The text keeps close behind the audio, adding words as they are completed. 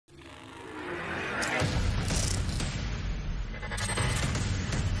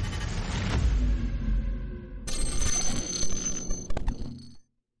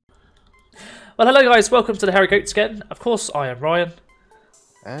Well, hello guys, welcome to the Hairy Goats again. Of course, I am Ryan.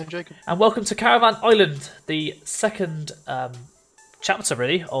 And Jacob. And welcome to Caravan Island, the second chapter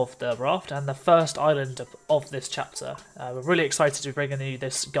really of the raft and the first island of this chapter. We're really excited to be bringing you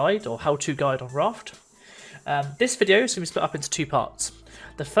this guide or how-to guide on raft. This video is going to be split up into two parts.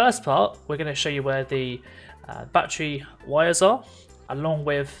 The first part, we're going to show you where the battery wires are, along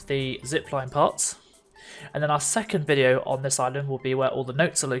with the zipline parts. And then our second video on this island will be where all the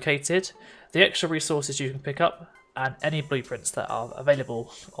notes are located, the extra resources you can pick up, and any blueprints that are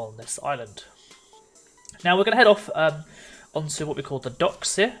available on this island. Now we're going to head off onto what we call the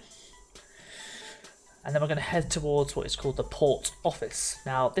docks here. And then we're going to head towards what is called the port office.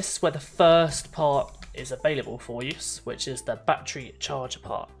 Now this is where the first part is available for use, which is the battery charger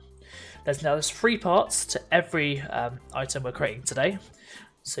part. There's three parts to every item we're creating today.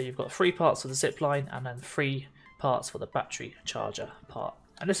 So you've got three parts for the zipline and then three parts for the battery charger part.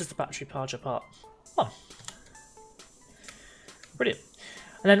 And this is the battery charger part 1. Brilliant.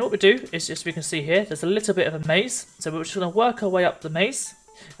 And then what we do is, just we can see here, there's a little bit of a maze. So we're just going to work our way up the maze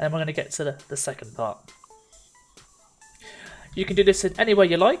and then we're going to get to the second part. You can do this in any way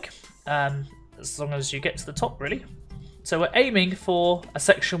you like, as long as you get to the top really. So we're aiming for a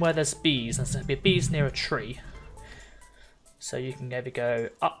section where there's bees. There's going to be bees near a tree. So you can either go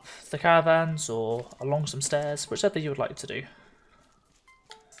up the caravans or along some stairs, whichever you would like to do.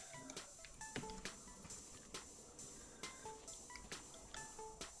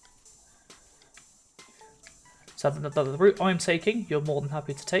 So the route I'm taking, you're more than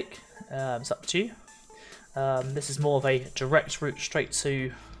happy to take. It's up to you. This is more of a direct route straight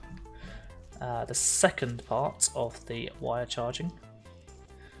to the second part of the wire charging.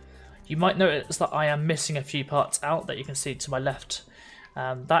 You might notice that I am missing a few parts out that you can see to my left.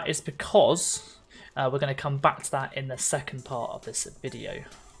 That is because we're going to come back to that in the second part of this video.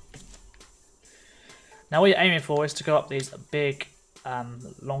 Now what you're aiming for is to go up these big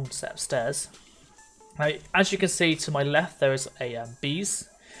long set of stairs. Now, as you can see to my left there is a bees.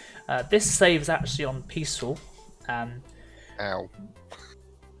 This save is actually on peaceful. Ow.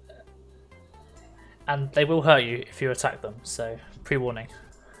 And they will hurt you if you attack them, so pre-warning.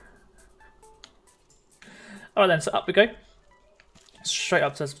 Alright then, so up we go. Straight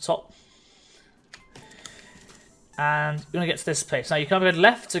up to the top. And we're going to get to this place. Now you can either go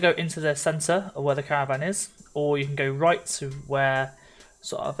left to go into the centre of where the caravan is, or you can go right to where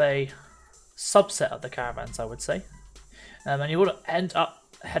sort of a subset of the caravans, I would say. And you will end up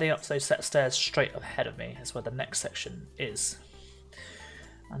heading up to those set of stairs straight ahead of me, is where the next section is.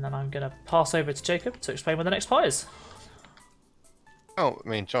 And then I'm going to pass over to Jacob to explain where the next part is. Oh, I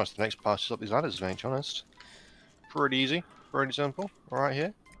mean, to be honest, the next part is up these ladders, to be honest. Pretty easy, pretty simple. Right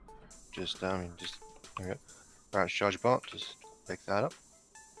here. Just, there we go. Right, charge part, just pick that up.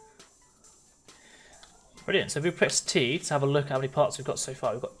 Brilliant. So if we press T to have a look at how many parts we've got so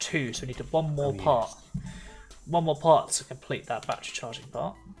far, we've got 2, so we need one more part. Yes. One more part to complete that battery charging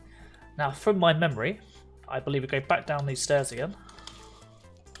part. Now, from my memory, I believe we go back down these stairs again.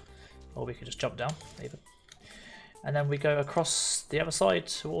 Or we could just jump down, even. And then we go across the other side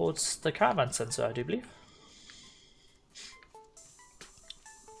towards the caravan centre, I do believe.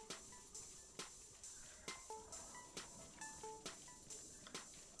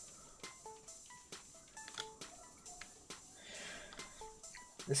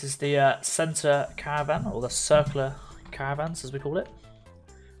 This is the centre caravan, or the circular caravans as we call it.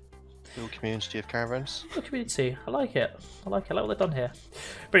 Little community of caravans. Little community, I like it. I like what they've done here.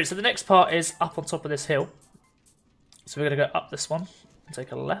 Brilliant, so the next part is up on top of this hill. So we're going to go up this one, and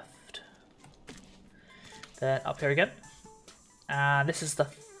take a left. Then up here again. And this is the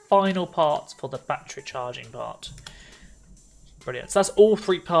final part for the battery charging part. Brilliant, so that's all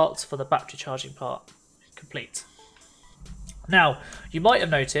 3 parts for the battery charging part complete. Now, you might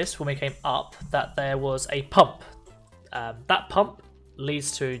have noticed when we came up that there was a pump. That pump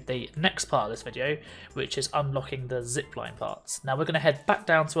leads to the next part of this video, which is unlocking the zipline parts. Now we're going to head back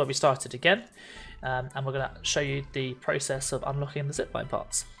down to where we started again, and we're going to show you the process of unlocking the zipline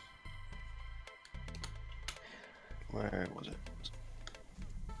parts. Where was it?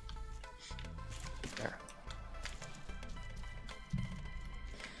 There.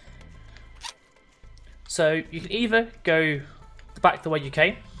 So you can either go back the way you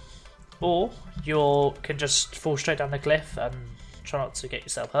came, or you can just fall straight down the cliff and try not to get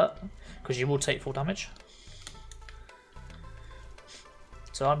yourself hurt, because you will take full damage.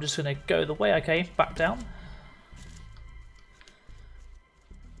 So I'm just going to go the way I came, back down.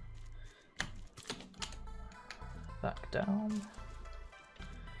 Back down.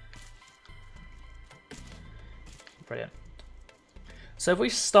 Brilliant. So if we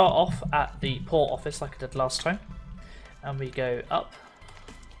start off at the port office like I did last time, and we go up,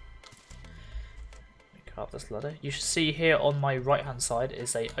 go up this ladder, you should see here on my right hand side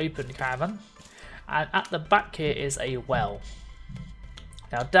is a open caravan, and at the back here is a well.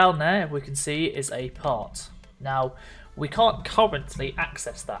 Now down there we can see is a part. Now we can't currently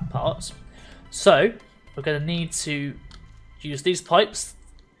access that part, so we're going to need to use these pipes,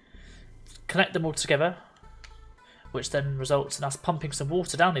 connect them all together, which then results in us pumping some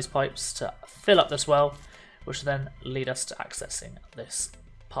water down these pipes to fill up this well, which will then lead us to accessing this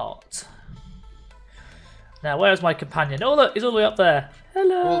part. Now, where's my companion? Oh look, he's all the way up there.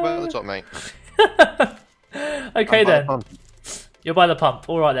 Hello! All the way at the top, mate. Okay then. You're by the pump.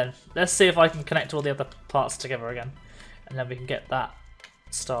 Alright then. Let's see if I can connect all the other parts together again. And then we can get that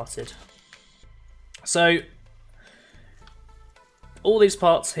started. So, all these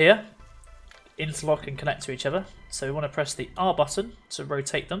parts here interlock and connect to each other. So we want to press the R button to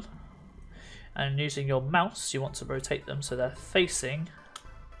rotate them. And using your mouse, you want to rotate them so they're facing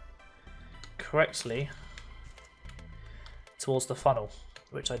correctly towards the funnel,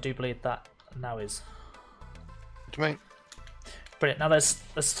 which I do believe that now is. Mate. Brilliant. Now there's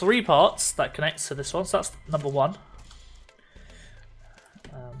 3 parts that connect to this one, so that's number 1.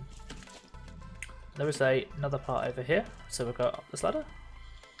 There is another part over here, so we'll go up this ladder.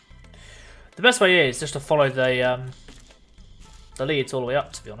 The best way is just to follow the leads all the way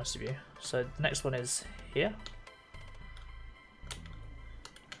up, to be honest with you. So the next one is here.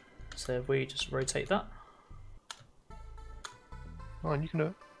 So if we just rotate that. Oh, and you can do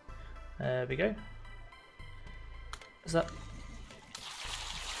it. There we go. Is that?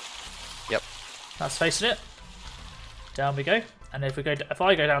 Yep. That's facing it. Down we go. And if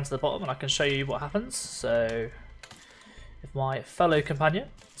I go down to the bottom, and I can show you what happens. So if my fellow companion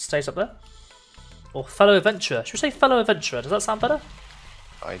stays up there, or fellow adventurer, should we say fellow adventurer? Does that sound better?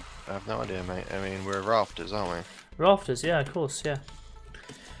 I have no idea, mate. I mean, we're rafters, aren't we? Rafters, yeah, of course, yeah.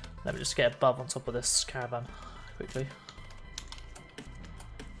 Let me just get above on top of this caravan quickly.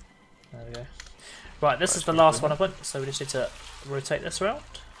 There we go. Right, this is the last one I want, so we just need to rotate this around.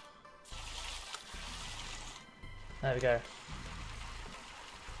 There we go.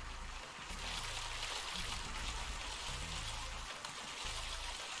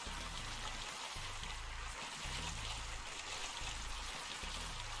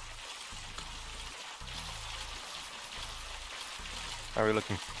 How are we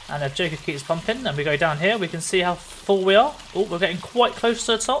looking? And if Jacob keeps pumping and we go down here, we can see how full we are. Oh, we're getting quite close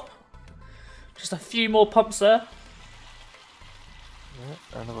to the top. Just a few more pumps there.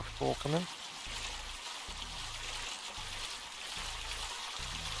 Yeah, another 4 coming.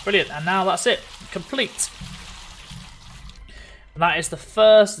 Brilliant, and now that's it. Complete. And that is the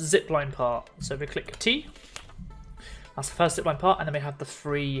first zipline part. So if we click T, that's the first zipline part, and then we have the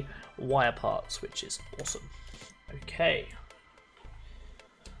 3 wire parts, which is awesome. Okay.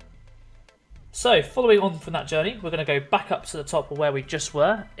 So, following on from that journey, we're going to go back up to the top of where we just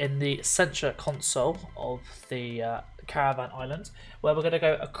were in the center console of the Caravan Island, where we're going to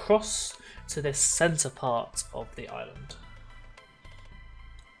go across to this center part of the island.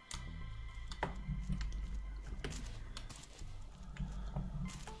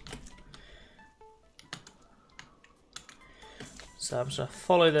 So I'm just going to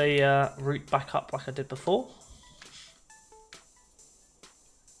follow the route back up like I did before.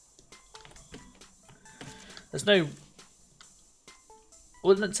 There's no, I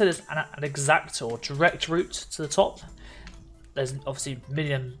wouldn't say there's an exact or direct route to the top. There's obviously a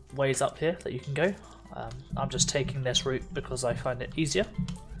million ways up here that you can go. I'm just taking this route because I find it easier.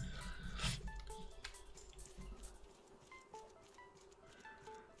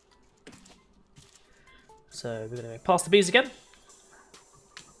 So we're going to go past the bees again.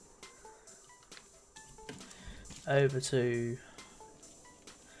 Over to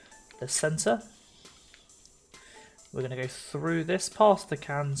the centre. We're going to go through this, past the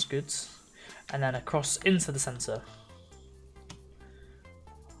canned goods, and then across into the centre.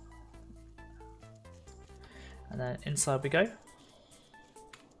 And then inside we go.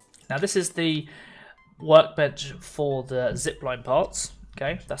 Now this is the workbench for the zipline parts.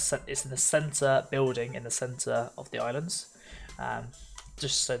 Okay, it's in the centre building in the centre of the islands.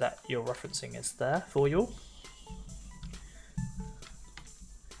 Just so that your referencing is there for you all.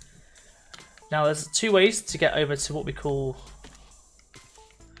 Now there's 2 ways to get over to what we call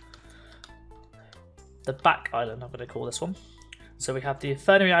the back island, I'm going to call this one. So we have the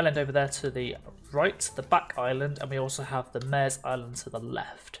Infirmary Island over there to the right, the back island, and we also have the Mayor's Island to the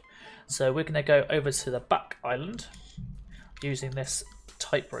left. So we're going to go over to the back island using this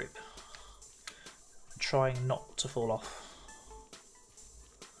tightrope, trying not to fall off.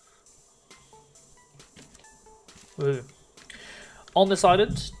 Ooh. On this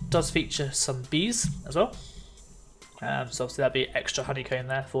island does feature some bees as well. So obviously that'd be extra honeycomb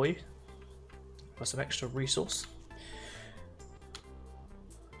there for you. For some extra resource.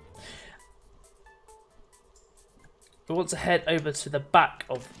 We want to head over to the back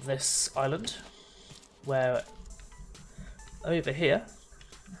of this island, where over here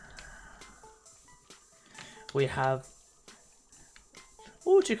we have,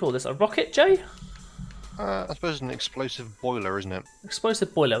 what would you call this, a rocket, Jay? I suppose an explosive boiler, isn't it?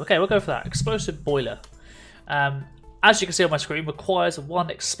 Explosive boiler. Okay, we'll go for that. Explosive boiler. As you can see on my screen, requires 1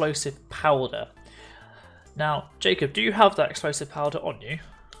 explosive powder. Now, Jacob, do you have that explosive powder on you?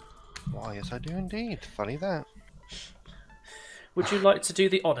 Why, yes I do indeed. Funny that. Would you like to do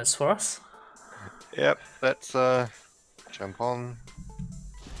the honours for us? Yep, let's jump on.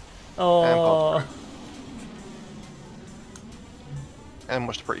 Oh, And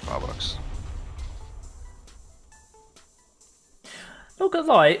watch the pretty fireworks. not gonna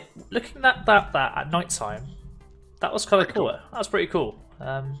lie, looking at that at night time, that was kind of cool. That was pretty cool.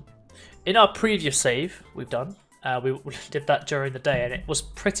 In our previous save we've done, we did that during the day, and it was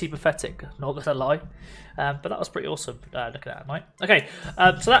pretty pathetic, not gonna lie. But that was pretty awesome looking at night. Okay,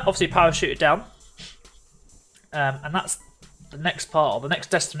 so that obviously parachuted down, and that's the next part, or the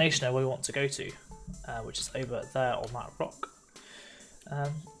next destination where we want to go to, which is over there on that rock.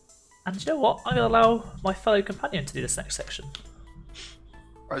 And you know what? I'm gonna allow my fellow companion to do this next section.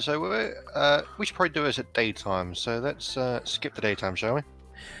 Right, so we should probably do this at daytime, so let's skip the daytime, shall we?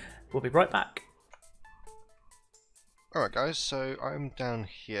 We'll be right back. Alright guys, so I'm down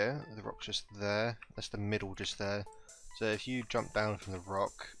here, the rock's just there, that's the middle just there. So if you jump down from the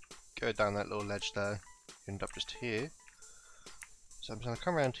rock, go down that little ledge there, you end up just here. So I'm just going to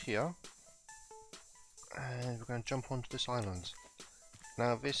come around here, and we're going to jump onto this island.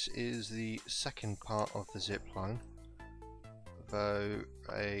 Now this is the second part of the zipline, though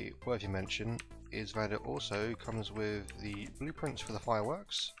a worthy mention is that it also comes with the blueprints for the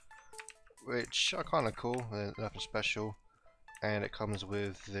fireworks, which are kind of cool, they're nothing special, and it comes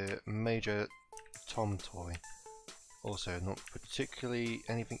with the Major Tom toy. Also not particularly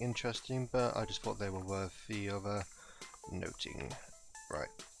anything interesting, but I just thought they were worthy of noting. Right,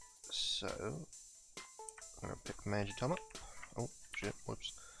 so I'm going to pick Major Tom up. Oh shit,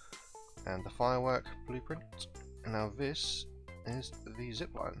 whoops. And the firework blueprint. Now this is the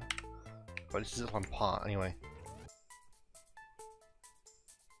zipline. Well, this is the zipline part anyway.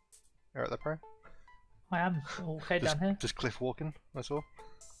 You're right there, Pro? I am okay down here. Just cliff walking, that's all.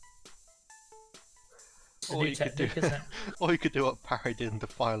 It's a new technique, isn't it? Or you could do what Parry did and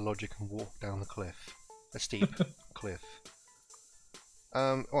defy logic and walk down the cliff. A steep cliff.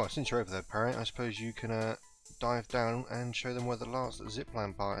 Well, since you're over there, Parry, I suppose you can dive down and show them where the last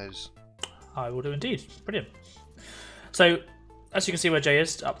zipline part is. I will do indeed. Brilliant. So, as you can see where Jay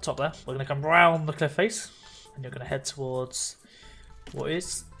is, up top there, we're going to come round the cliff face, and you're going to head towards what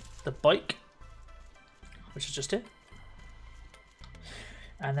is the bike, which is just here.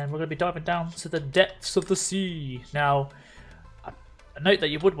 And then we're going to be diving down to the depths of the sea. Now, a note that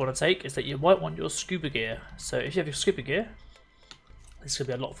you would want to take is that you might want your scuba gear. So if you have your scuba gear, this could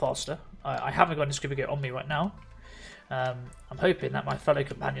be a lot faster. I haven't got any scuba gear on me right now. I'm hoping that my fellow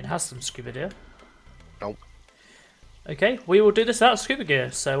companion has some scuba gear. Nope. Okay, we will do this without scuba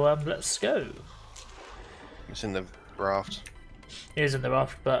gear, so let's go. It's in the raft. It is in the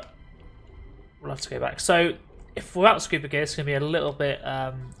raft, but we'll have to go back. So, if without scuba gear, it's going to be a little bit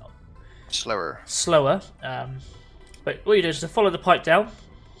Slower. But what you do is to follow the pipe down.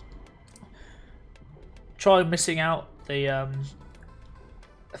 Try missing out the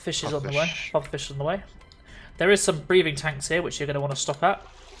fishes on the way. Pufferfish on the way. There is some breathing tanks here, which you're going to want to stop at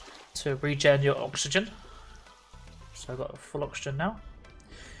to regen your oxygen. So I've got full oxygen now.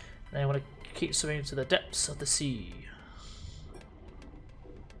 And then I want to keep swimming to the depths of the sea.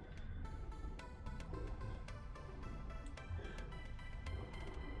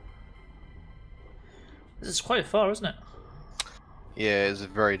 This is quite far, isn't it? Yeah, it's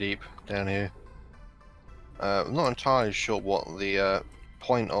very deep down here. I'm not entirely sure what the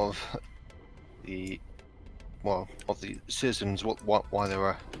point of the citizens, why they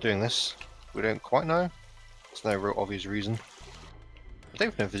were doing this. We don't quite know. There's no real obvious reason. I don't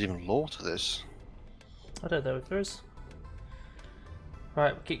even know if there's even law to this. I don't know if there is.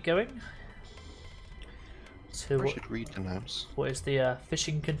 Right, we'll keep going. To We should read the notes. what is the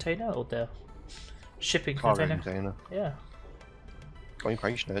fishing container or the shipping Cargo container? container. Yeah. Well, you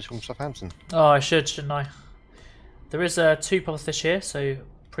probably should know it's from Southampton. Oh, I should, shouldn't I? There is 2 pufferfish here, so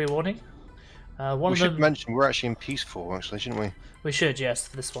pre-warning. One We of should them mention we're actually in peaceful, actually, shouldn't we? we should, yes,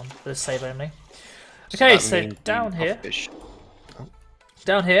 for this one, for this save only. Okay, that so means down the here, fish.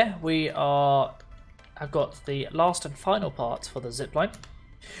 down here we are. I've got the last and final part for the zipline.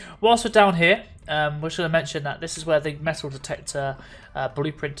 Whilst we're down here, we're just going to mention that this is where the metal detector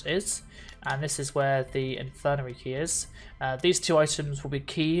blueprint is, and this is where the infirmary key is. These two items will be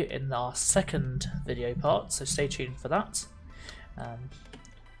key in our second video part, so stay tuned for that.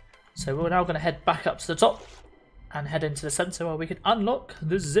 So we're now going to head back up to the top and head into the centre where we can unlock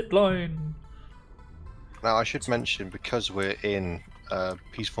the zipline. Now I should mention, because we're in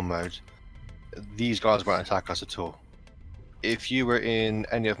peaceful mode, these guys won't attack us at all. If you were in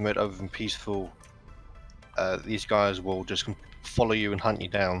any other mode other than peaceful, these guys will just follow you and hunt you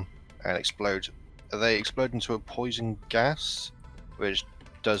down and explode. They explode into a poison gas, which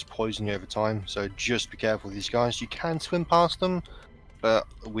does poison you over time, so just be careful with these guys. You can swim past them, but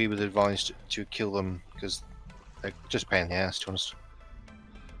we would advise to kill them because they're just a pain in the ass, to be honest.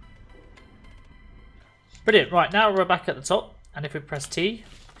 Brilliant. Right, now we're back at the top, and if we press T,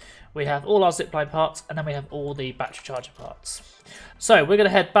 we have all our zipline parts, and then we have all the battery charger parts. So we're going to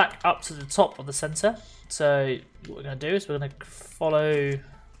head back up to the top of the centre. So what we're going to do is we're going to follow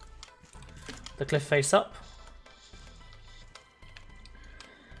the cliff face up.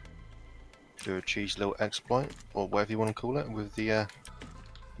 Do a cheesy little exploit, or whatever you want to call it, with the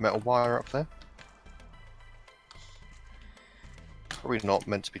metal wire up there. Probably not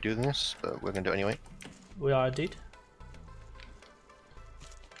meant to be doing this, but we're going to do it anyway. We are indeed.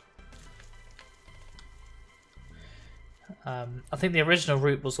 I think the original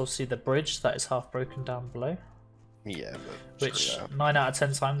route was obviously the bridge that is half broken down below. Yeah, but Which 9 out of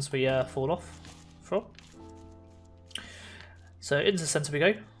 10 times we fall off from. So into the centre we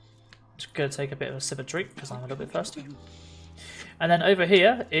go. Just going to take a bit of a sip of drink because I'm a little bit thirsty. And then over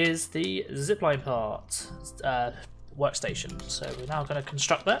here is the zipline part workstation. So we're now going to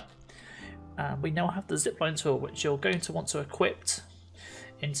construct that. And we now have the zipline tool, which you're going to want to equip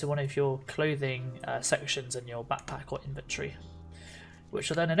into one of your clothing sections in your backpack or inventory, which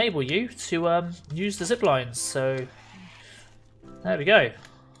will then enable you to use the zip lines. So there we go.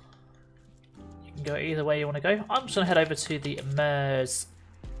 You can go either way you want to go. I'm just going to head over to the mayor's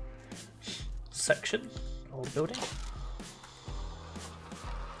section or building.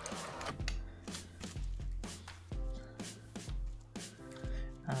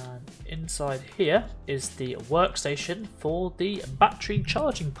 And inside here is the workstation for the battery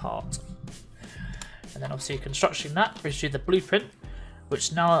charging part. And then obviously constructing that brings you the blueprint,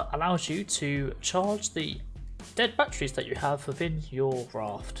 which now allows you to charge the dead batteries that you have within your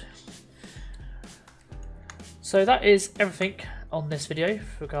raft. So that is everything on this video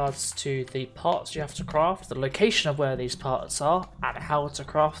with regards to the parts you have to craft, the location of where these parts are, and how to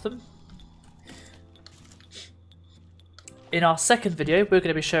craft them. In our second video, we're going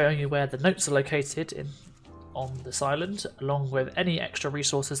to be showing you where the notes are located on this island, along with any extra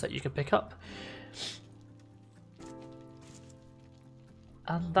resources that you can pick up.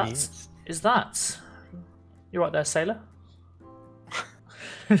 And that is that. You're right there, sailor.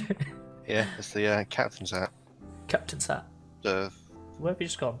 yeah, it's the captain's hat. Captain's hat. Where have you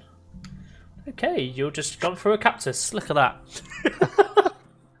just gone? Okay, you've just gone through a cactus. Look at that.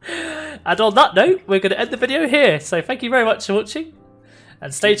 And on that note, we're going to end the video here. So thank you very much for watching,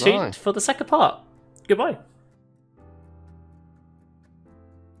 and stay tuned for the second part. Goodbye.